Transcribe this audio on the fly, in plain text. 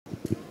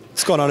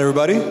What's going on,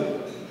 everybody?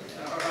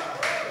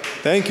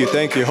 Thank you.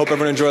 Hope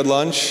everyone enjoyed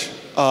lunch.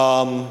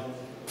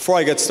 Before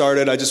I get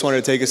started, I just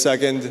wanted to take a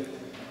second,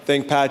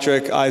 thank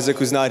Patrick, Isaac,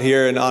 who's not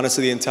here, and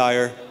honestly the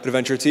entire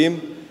Adventure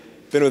team.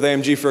 Been with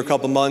AMG for a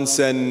couple months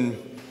and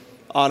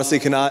honestly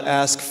cannot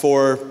ask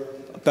for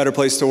a better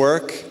place to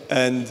work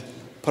and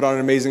put on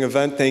an amazing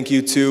event. Thank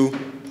you to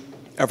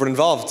everyone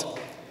involved.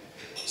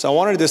 So I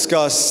wanted to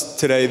discuss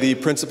today the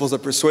principles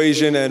of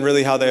persuasion and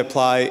really how they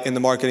apply in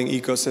the marketing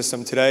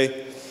ecosystem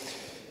today.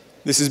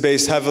 This is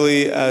based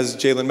heavily, as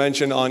Jalen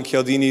mentioned, on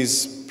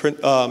Cialdini's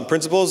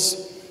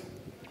principles.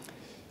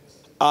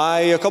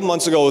 A couple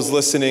months ago, was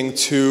listening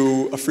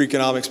to a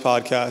Freakonomics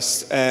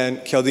podcast,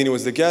 and Cialdini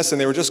was the guest,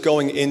 and they were just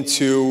going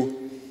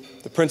into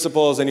the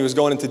principles, and he was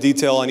going into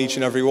detail on each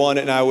and every one,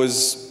 and I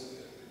was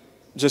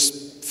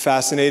just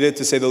fascinated,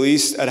 to say the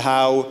least, at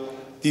how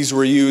these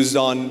were used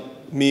on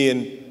me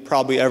and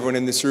probably everyone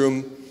in this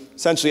room,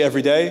 essentially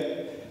every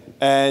day.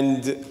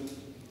 And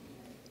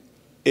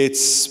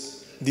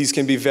these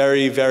can be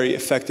very, very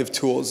effective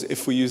tools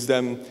if we use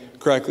them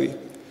correctly.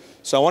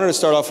 So I wanted to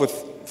start off with,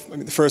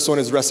 the first one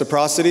is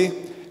reciprocity.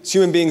 As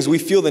human beings, we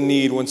feel the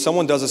need when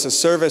someone does us a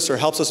service or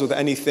helps us with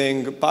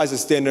anything, buys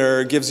us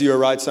dinner, gives you a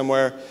ride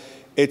somewhere.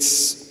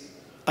 It's,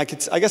 I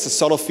guess, a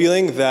subtle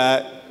feeling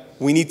that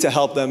we need to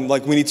help them,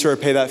 like we need to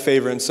repay that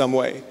favor in some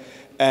way.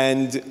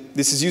 And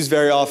this is used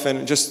very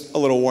often. Just a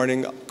little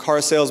warning, car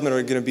salesmen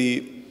are going to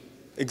be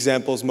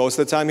examples most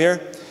of the time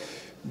here.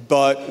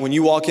 But when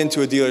you walk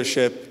into a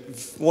dealership,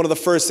 one of the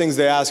first things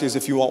they ask you is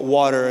if you want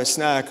water, a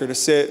snack, or to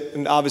sit.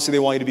 And obviously, they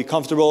want you to be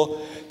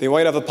comfortable. They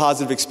want you to have a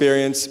positive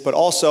experience. But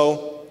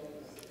also,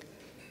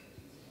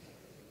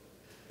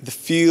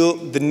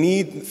 feeling the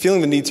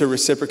need to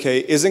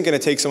reciprocate isn't going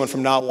to take someone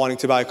from not wanting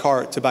to buy a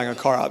car to buying a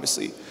car,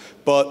 obviously.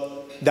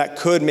 But that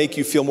could make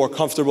you feel more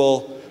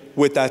comfortable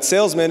with that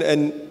salesman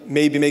and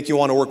maybe make you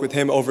want to work with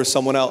him over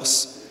someone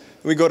else.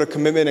 We go to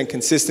commitment and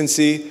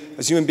consistency.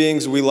 As human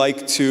beings, we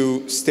like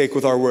to stick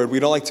with our word. We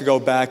don't like to go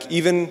back.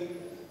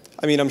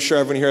 I'm sure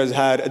everyone here has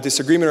had a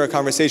disagreement or a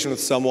conversation with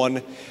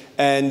someone,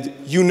 and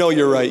you know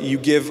you're right. You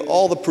give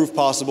all the proof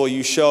possible.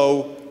 You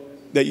show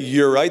that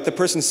you're right. The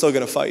person's still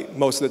going to fight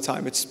most of the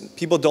time.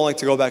 People don't like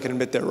to go back and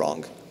admit they're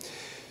wrong.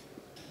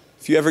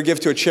 If you ever give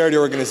to a charity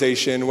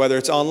organization, whether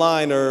it's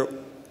online or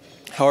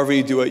however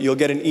you do it, you'll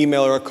get an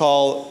email or a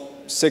call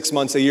 6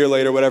 months, a year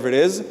later, whatever it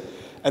is,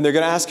 and they're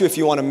going to ask you if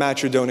you want to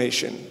match your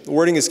donation. The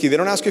wording is key. They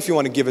don't ask you if you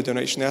want to give a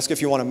donation. They ask you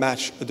if you want to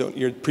match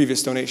your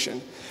previous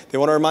donation. They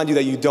want to remind you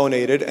that you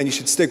donated and you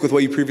should stick with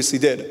what you previously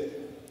did.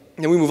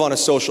 And then we move on to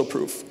social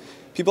proof.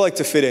 People like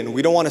to fit in.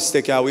 We don't want to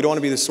stick out. We don't want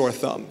to be the sore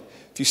thumb.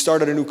 If you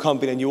start at a new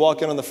company and you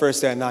walk in on the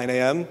first day at 9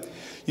 a.m.,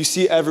 you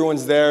see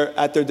everyone's there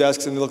at their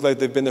desks and they look like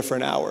they've been there for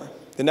an hour.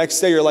 The next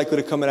day you're likely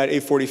to come in at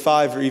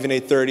 8:45 or even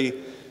 8:30.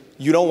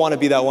 You don't want to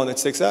be that one that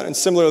sticks out. And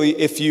similarly,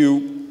 if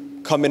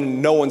you come in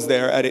and no one's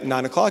there at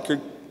 9 o'clock,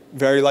 you're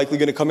very likely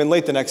going to come in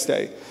late the next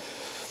day.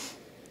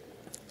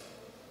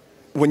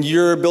 When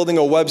you're building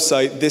a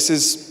website, this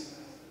is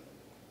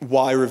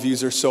why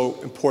reviews are so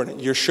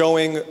important. You're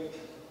showing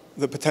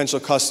the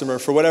potential customer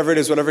for whatever it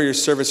is, whatever your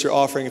service you're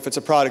offering. If it's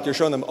a product, you're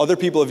showing them other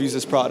people have used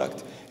this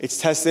product. It's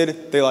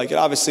tested, they like it.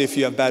 Obviously, if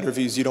you have bad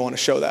reviews, you don't want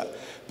to show that.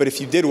 But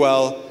if you did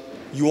well,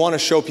 you want to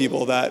show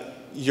people that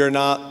you're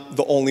not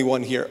the only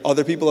one here.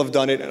 Other people have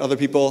done it, and other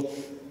people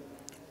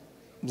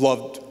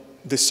loved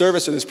this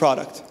service or this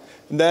product.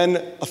 And then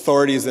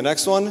authority is the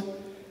next one.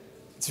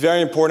 It's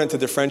very important to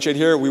differentiate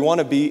here. We want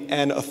to be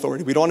an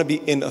authority. We don't want to be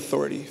in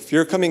authority. If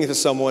you're coming into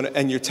someone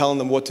and you're telling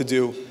them what to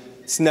do,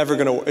 it's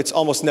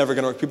almost never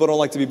going to work. People don't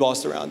like to be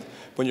bossed around.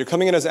 When you're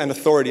coming in as an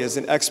authority, as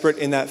an expert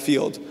in that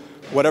field,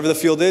 whatever the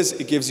field is,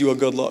 it gives you a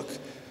good look.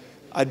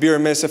 I'd be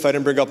remiss if I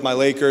didn't bring up my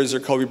Lakers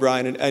or Kobe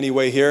Bryant in any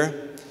way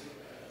here.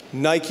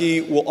 Nike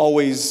will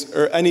always,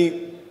 or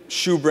any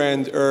shoe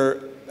brand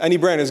or any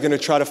brand is going to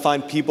try to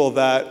find people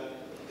that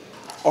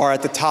are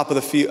at the top of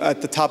the field,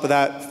 at the top of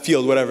that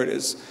field, whatever it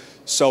is.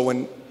 So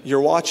when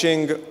you're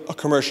watching a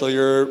commercial,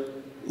 you're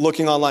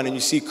looking online and you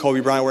see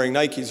Kobe Bryant wearing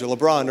Nikes or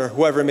LeBron or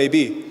whoever it may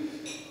be.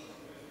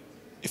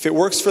 If it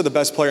works for the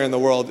best player in the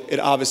world, it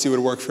obviously would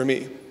work for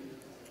me.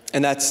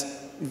 And that's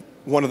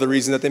one of the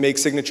reasons that they make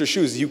signature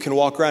shoes. You can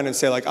walk around and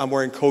say, like, I'm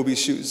wearing Kobe's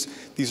shoes.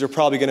 These are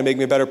probably going to make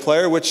me a better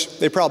player, which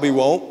they probably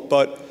won't,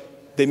 but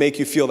they make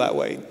you feel that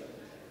way.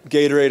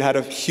 Gatorade had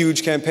a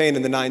huge campaign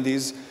in the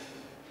 90s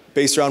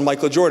based around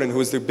Michael Jordan, who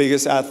was the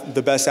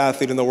best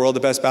athlete in the world,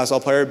 the best basketball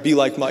player. Be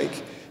like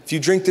Mike. If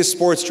you drink this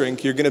sports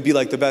drink, you're going to be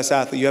like the best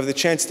athlete. You have the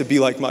chance to be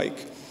like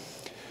Mike.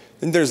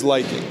 Then there's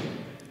liking.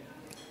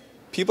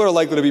 People are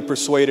likely to be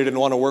persuaded and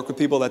want to work with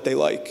people that they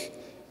like.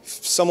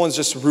 If someone's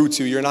just rude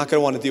to you, you're not going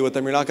to want to deal with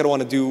them. You're not going to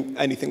want to do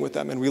anything with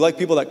them. And we like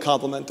people that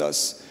compliment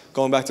us.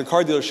 Going back to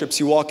car dealerships,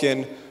 you walk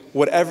in,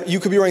 whatever, you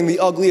could be wearing the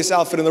ugliest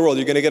outfit in the world.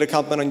 You're going to get a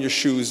compliment on your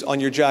shoes, on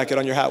your jacket,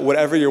 on your hat.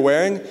 Whatever you're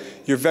wearing,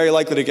 you're very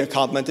likely to get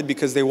complimented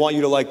because they want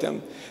you to like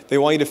them. They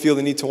want you to feel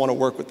the need to want to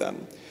work with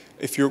them.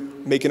 If you're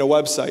making a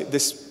website,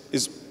 this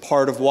is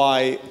part of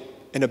why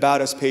an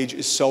About Us page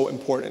is so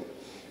important.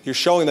 You're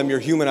showing them you're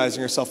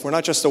humanizing yourself. We're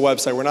not just a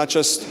website. We're not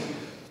just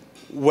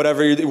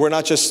whatever. We're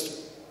not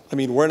just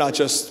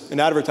an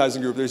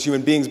advertising group. There's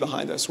human beings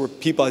behind us. We're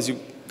people, as you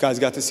guys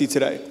got to see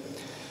today.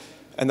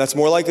 And that's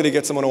more likely to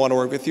get someone to want to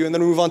work with you. And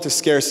then we move on to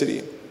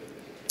scarcity.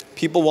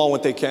 People want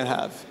what they can't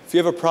have. If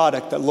you have a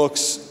product that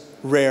looks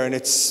rare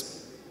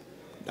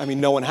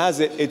and no one has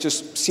it, it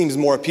just seems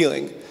more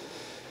appealing.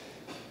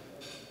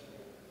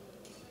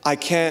 I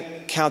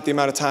can't count the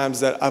amount of times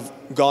that I've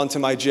gone to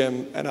my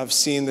gym and I've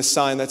seen the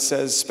sign that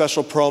says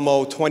special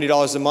promo,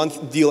 $20 a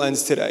month, deal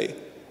ends today.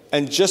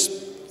 And just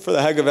for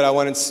the heck of it, I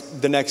went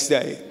the next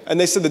day. And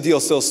they said the deal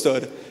still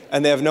stood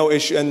and they have no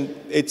issue. And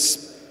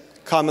it's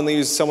commonly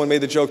used, someone made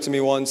the joke to me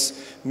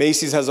once,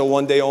 Macy's has a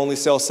one-day only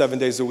sale 7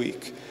 days a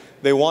week.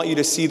 They want you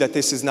to see that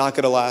this is not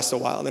going to last a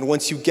while. And then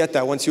once you get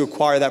that, once you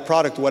acquire that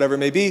product, whatever it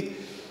may be,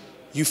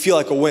 you feel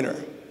like a winner.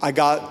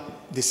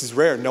 This is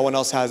rare. No one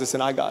else has this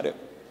and I got it.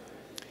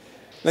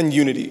 Then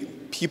unity.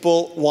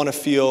 People are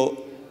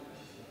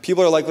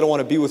likely to want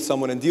to be with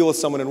someone and deal with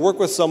someone and work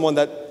with someone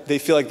that they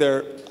feel like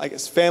they're,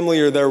 family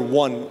or they're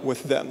one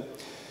with them.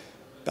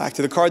 Back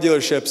to the car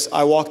dealerships.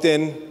 I walked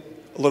in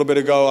a little bit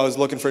ago. I was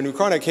looking for a new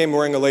car and I came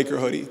wearing a Laker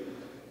hoodie.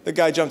 The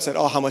guy jumped and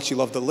said, how much he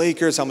loved the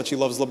Lakers, how much he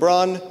loves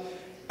LeBron.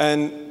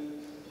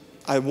 And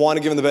I want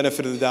to give him the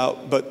benefit of the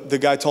doubt, but the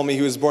guy told me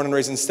he was born and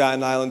raised in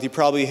Staten Island. He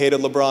probably hated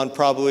LeBron,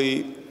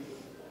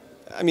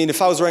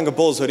 if I was wearing a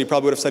Bulls hoodie, he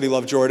probably would have said he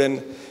loved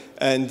Jordan.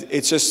 And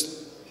it's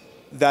just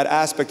that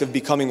aspect of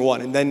becoming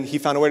one. And then he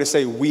found a way to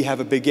say, we have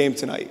a big game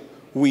tonight.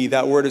 We,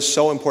 that word is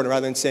so important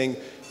rather than saying,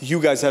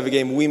 you guys have a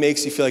game. We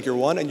makes you feel like you're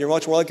one, and you're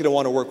much more likely to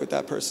want to work with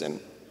that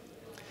person.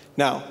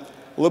 Now,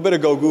 a little bit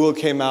ago, Google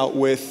came out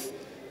with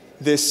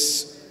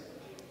this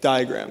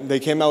diagram.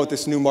 They came out with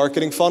this new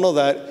marketing funnel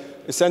that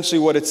essentially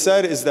what it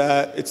said is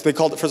that, first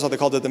of all, they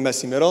called it the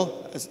messy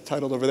middle, as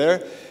titled over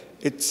there.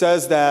 It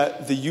says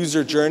that the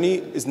user journey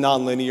is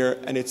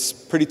nonlinear and it's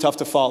pretty tough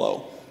to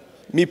follow.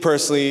 Me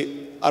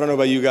personally, I don't know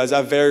about you guys,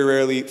 I've very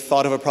rarely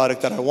thought of a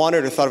product that I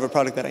wanted or thought of a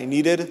product that I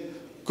needed,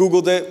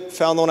 Googled it,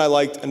 found the one I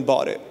liked, and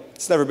bought it.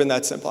 It's never been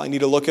that simple. I need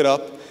to look it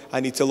up.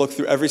 I need to look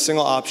through every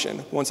single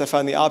option. Once I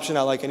find the option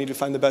I like, I need to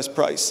find the best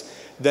price.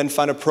 Then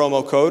find a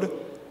promo code,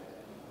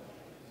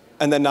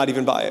 and then not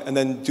even buy it. And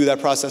then do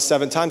that process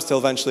 7 times till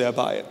eventually I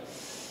buy it.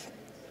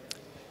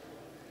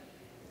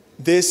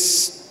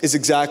 This is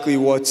exactly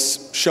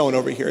what's shown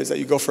over here, is that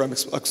you go from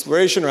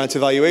exploration around to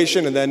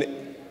evaluation, and then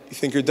you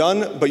think you're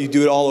done, but you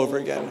do it all over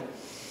again.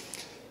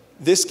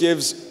 This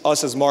gives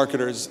us as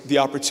marketers the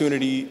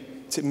opportunity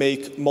to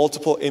make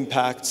multiple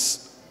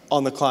impacts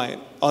on the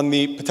client, on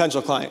the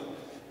potential client.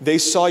 They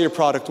saw your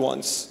product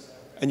once,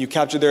 and you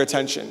captured their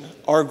attention.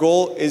 Our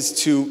goal is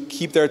to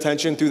keep their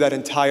attention through that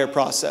entire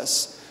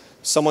process.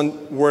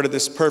 Someone worded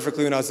this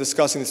perfectly when I was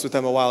discussing this with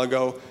them a while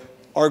ago.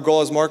 Our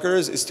goal as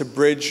marketers is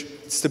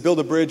to build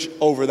a bridge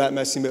over that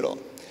messy middle.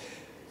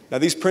 Now,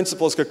 these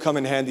principles could come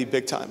in handy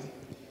big time.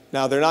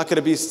 Now,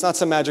 it's not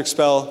some magic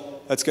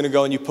spell that's going to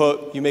go and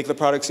you make the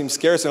product seem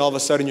scarce and all of a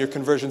sudden your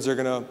conversions are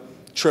going to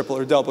triple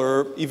or double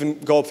or even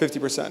go up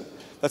 50%.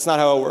 That's not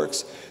how it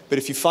works. But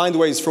if you find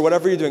ways for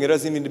whatever you're doing, it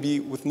doesn't need to be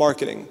with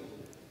marketing,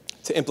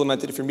 to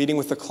implement it. If you're meeting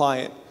with a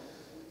client,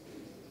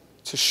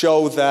 to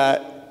show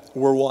that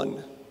we're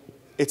one.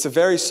 It's a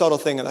very subtle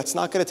thing, and that's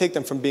not going to take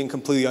them from being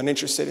completely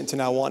uninterested into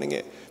now wanting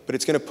it, but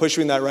it's going to push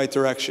you in that right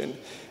direction.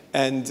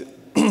 And,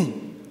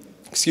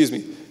 excuse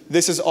me,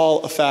 this is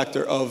all a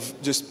factor of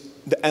just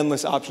the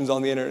endless options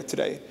on the internet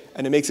today.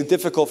 And it makes it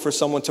difficult for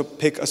someone to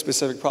pick a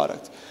specific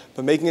product.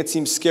 But making it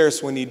seem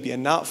scarce when need be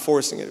and not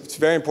forcing it. It's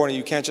very important.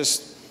 You can't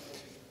just,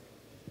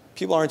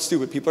 people aren't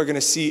stupid. People are going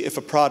to see if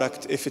a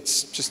product, if it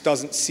just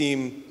doesn't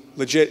seem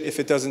legit, if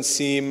it doesn't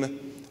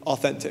seem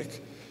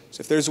authentic.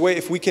 So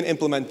if we can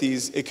implement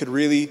these, it could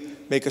really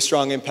make a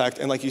strong impact.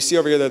 And like you see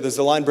over here, there's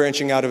the line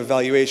branching out of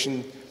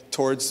evaluation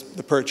towards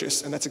the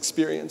purchase, and that's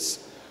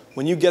experience.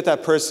 When you get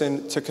that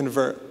person to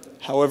convert,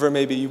 however it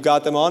may be, you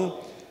got them on,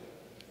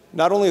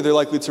 not only are they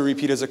likely to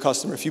repeat as a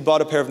customer. If you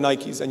bought a pair of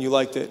Nikes and you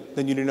liked it,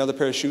 then you need another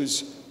pair of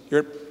shoes.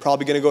 You're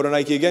probably going to go to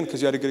Nike again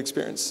because you had a good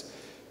experience.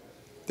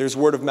 There's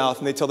word of mouth,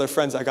 and they tell their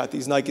friends, I got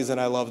these Nikes and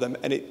I love them.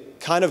 And it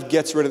kind of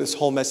gets rid of this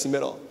whole messy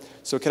middle.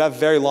 So it could have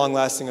very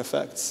long-lasting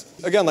effects.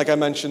 Again, like I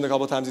mentioned a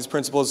couple of times, these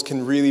principles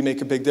can really make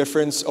a big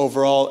difference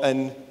overall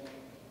and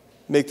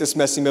make this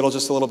messy middle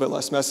just a little bit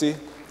less messy.